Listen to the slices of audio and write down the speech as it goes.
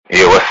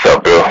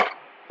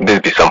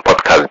be some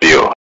podcast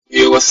bio.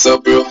 Yo, what's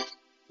up, bro?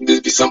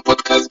 This be some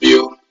podcast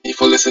bio. If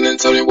you listen and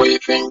tell me what you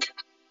think,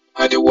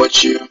 I did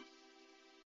watch you.